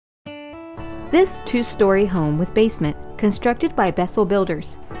This two-story home with basement, constructed by Bethel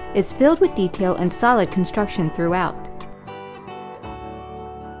builders, is filled with detail and solid construction throughout.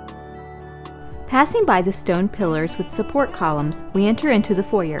 Passing by the stone pillars with support columns, we enter into the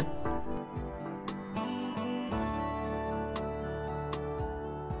foyer.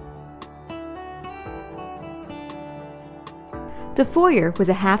 The foyer, with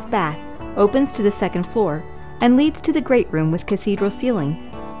a half bath, opens to the second floor and leads to the great room with cathedral ceiling,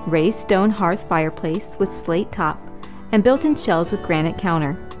 raised stone hearth fireplace with slate top, and built-in shelves with granite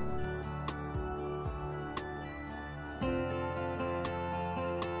counter.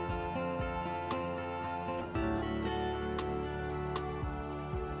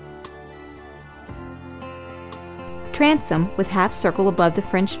 Transom, with half circle above the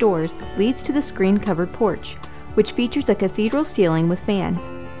French doors, leads to the screen-covered porch, which features a cathedral ceiling with fan.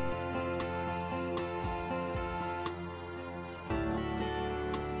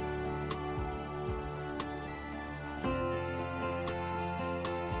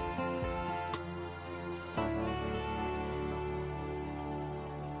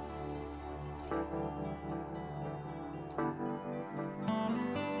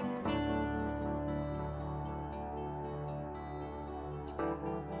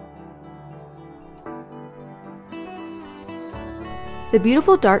 The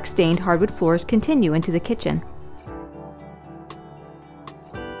beautiful dark stained hardwood floors continue into the kitchen.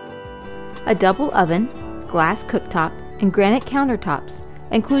 A double oven, glass cooktop, and granite countertops,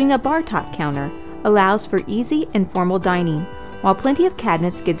 including a bar top counter, allows for easy, informal dining, while plenty of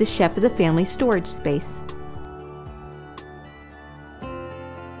cabinets give the chef of the family storage space.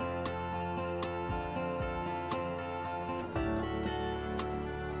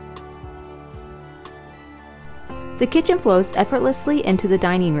 The kitchen flows effortlessly into the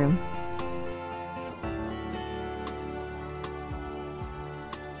dining room.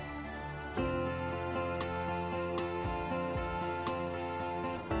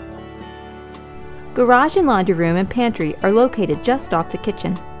 Garage and laundry room and pantry are located just off the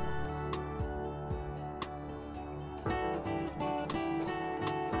kitchen.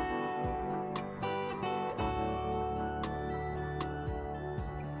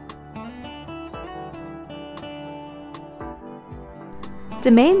 The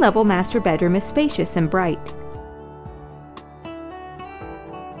main level master bedroom is spacious and bright.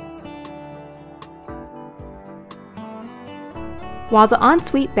 While the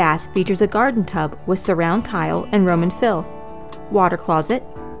ensuite bath features a garden tub with surround tile and Roman fill, water closet,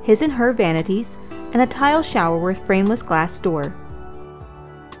 his and her vanities, and a tile shower with frameless glass door.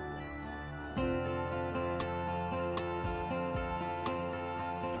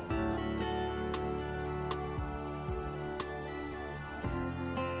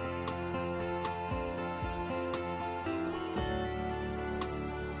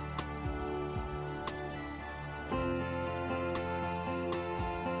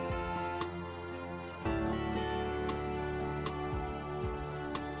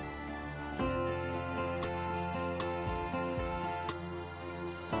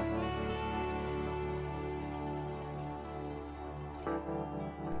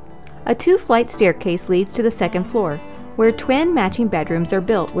 A two-flight staircase leads to the second floor, where twin matching bedrooms are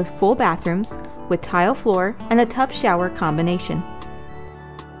built with full bathrooms, with tile floor and a tub shower combination.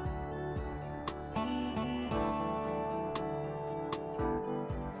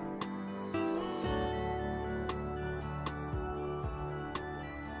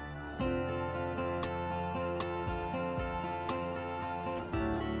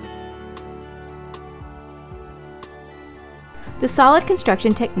 The solid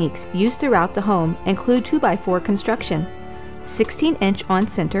construction techniques used throughout the home include 2x4 construction, 16-inch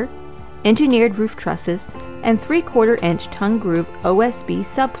on-center, engineered roof trusses, and 3/4-inch tongue groove OSB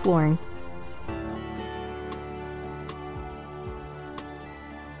subflooring.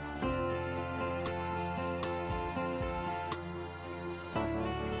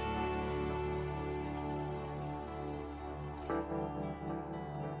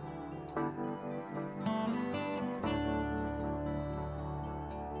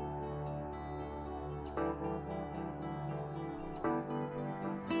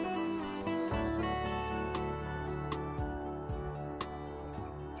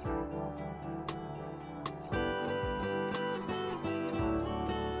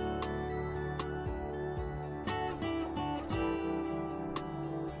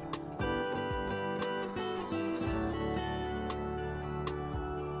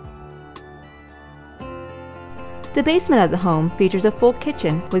 The basement of the home features a full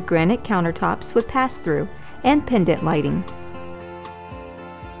kitchen with granite countertops with pass-through and pendant lighting.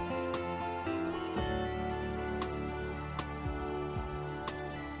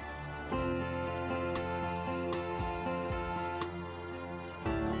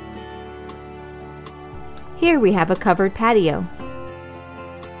 Here we have a covered patio.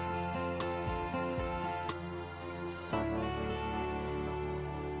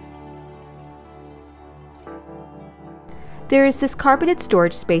 There is this carpeted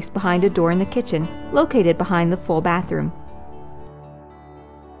storage space behind a door in the kitchen, located behind the full bathroom.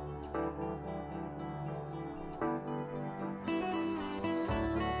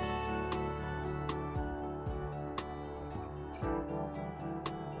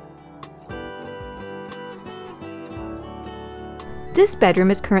 This bedroom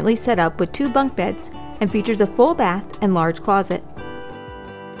is currently set up with 2 bunk beds and features a full bath and large closet.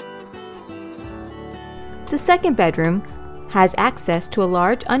 The second bedroom has access to a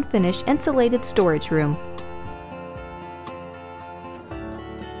large unfinished insulated storage room.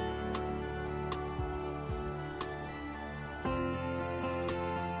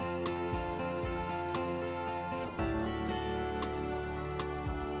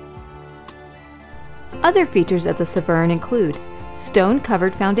 Other features of the Severn include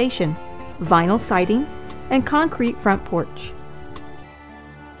stone-covered foundation, vinyl siding, and concrete front porch.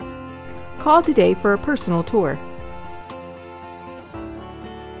 Call today for a personal tour.